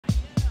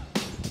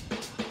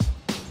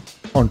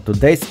On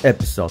today's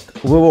episode,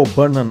 we will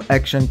burn an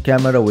action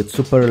camera with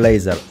super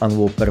laser and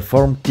will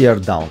perform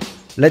teardown.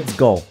 Let's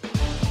go!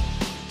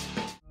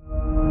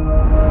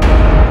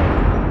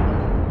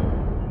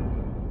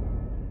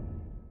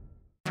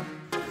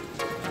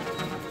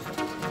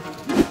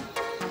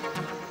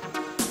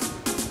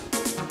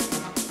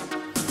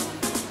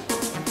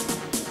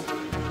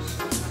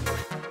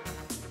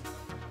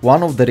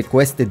 One of the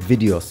requested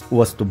videos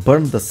was to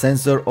burn the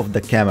sensor of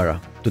the camera.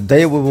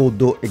 Today we will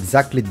do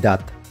exactly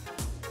that.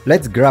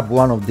 Let's grab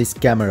one of these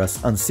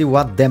cameras and see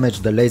what damage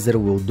the laser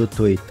will do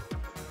to it.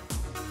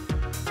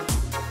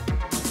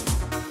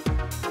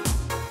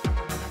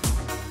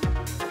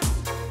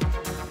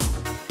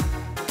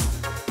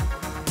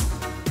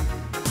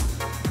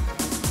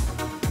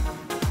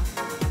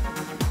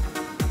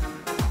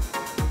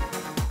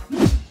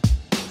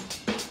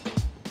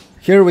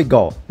 Here we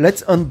go,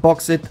 let's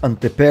unbox it and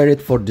prepare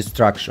it for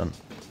destruction.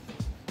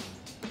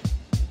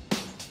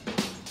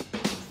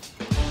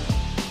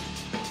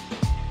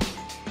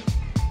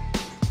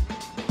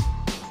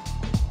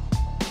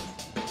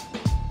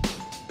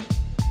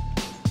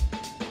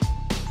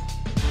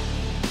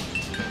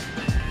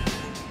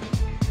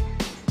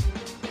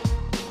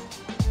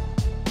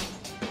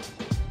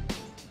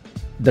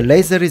 The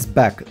laser is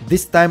back,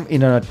 this time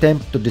in an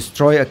attempt to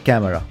destroy a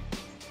camera.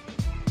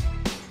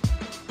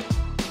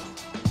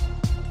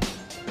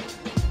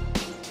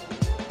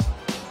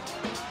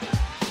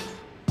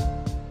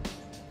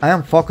 I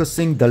am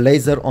focusing the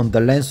laser on the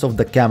lens of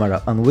the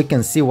camera and we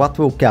can see what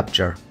we'll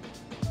capture.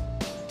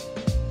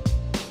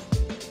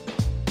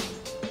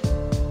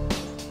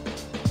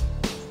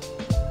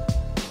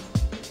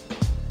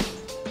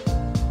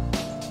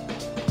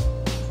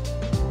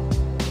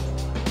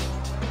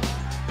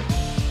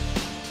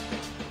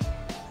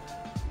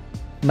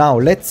 Now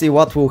let's see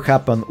what will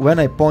happen when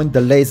I point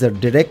the laser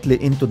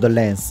directly into the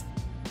lens.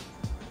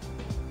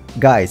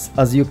 Guys,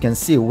 as you can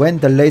see, when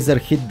the laser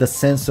hit the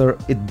sensor,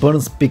 it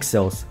burns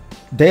pixels.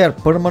 They are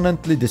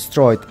permanently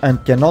destroyed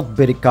and cannot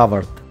be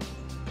recovered.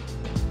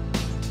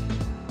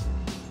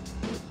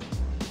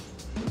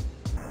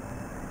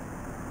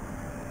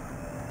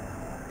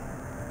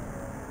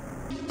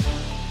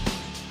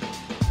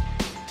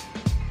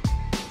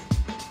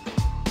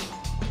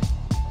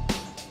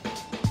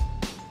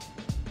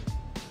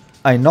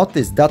 I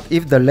noticed that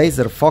if the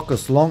laser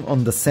focuses long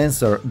on the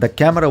sensor, the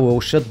camera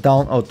will shut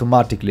down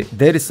automatically.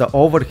 There is a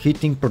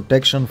overheating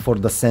protection for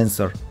the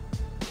sensor.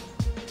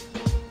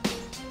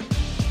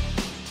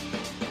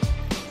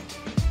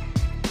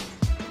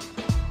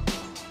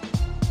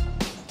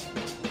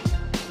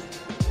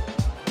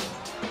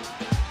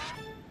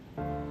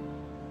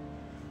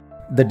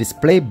 The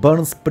display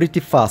burns pretty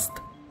fast.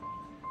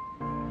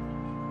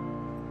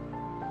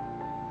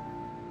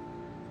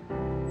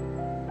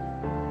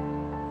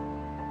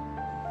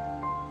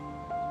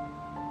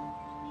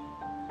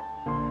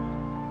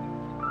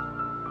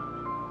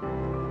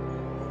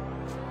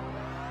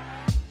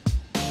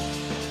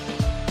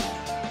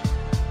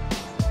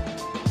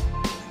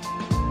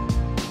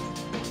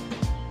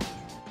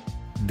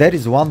 There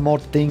is one more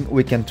thing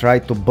we can try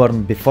to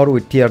burn before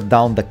we tear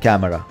down the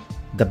camera: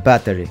 the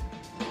battery.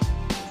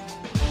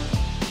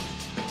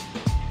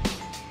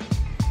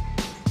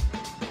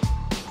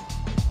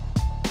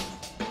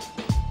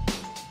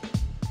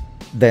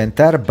 The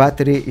entire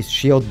battery is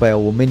shielded by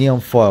aluminum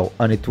foil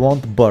and it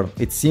won't burn,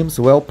 it seems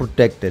well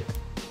protected.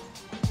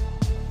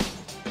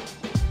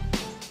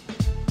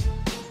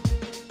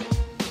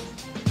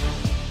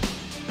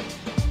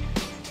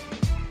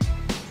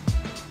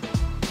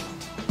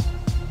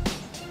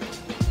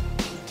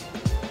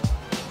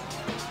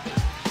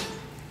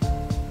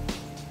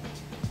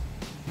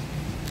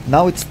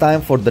 Now it's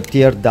time for the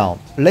tear down.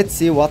 Let's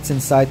see what's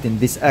inside in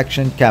this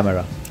action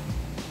camera.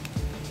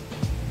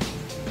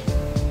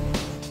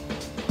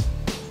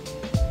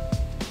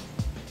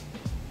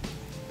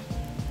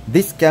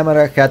 This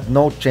camera had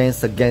no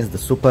chance against the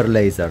super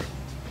laser.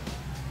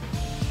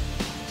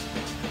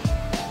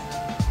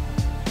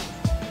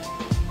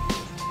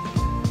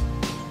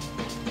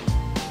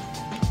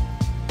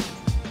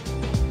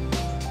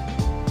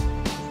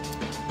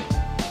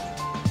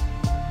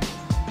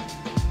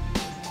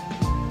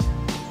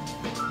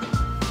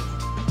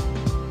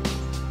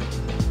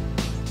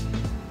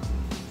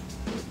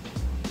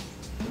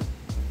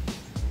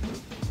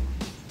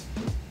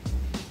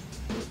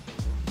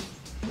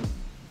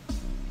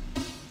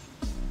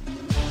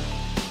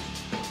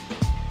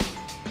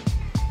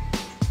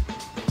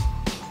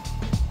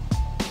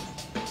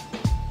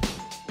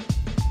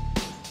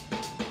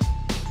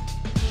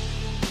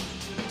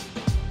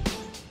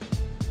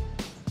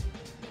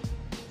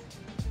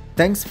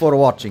 Thanks for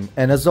watching,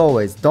 and as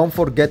always, don't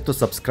forget to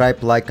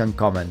subscribe, like and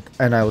comment,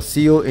 and I will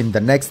see you in the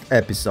next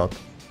episode.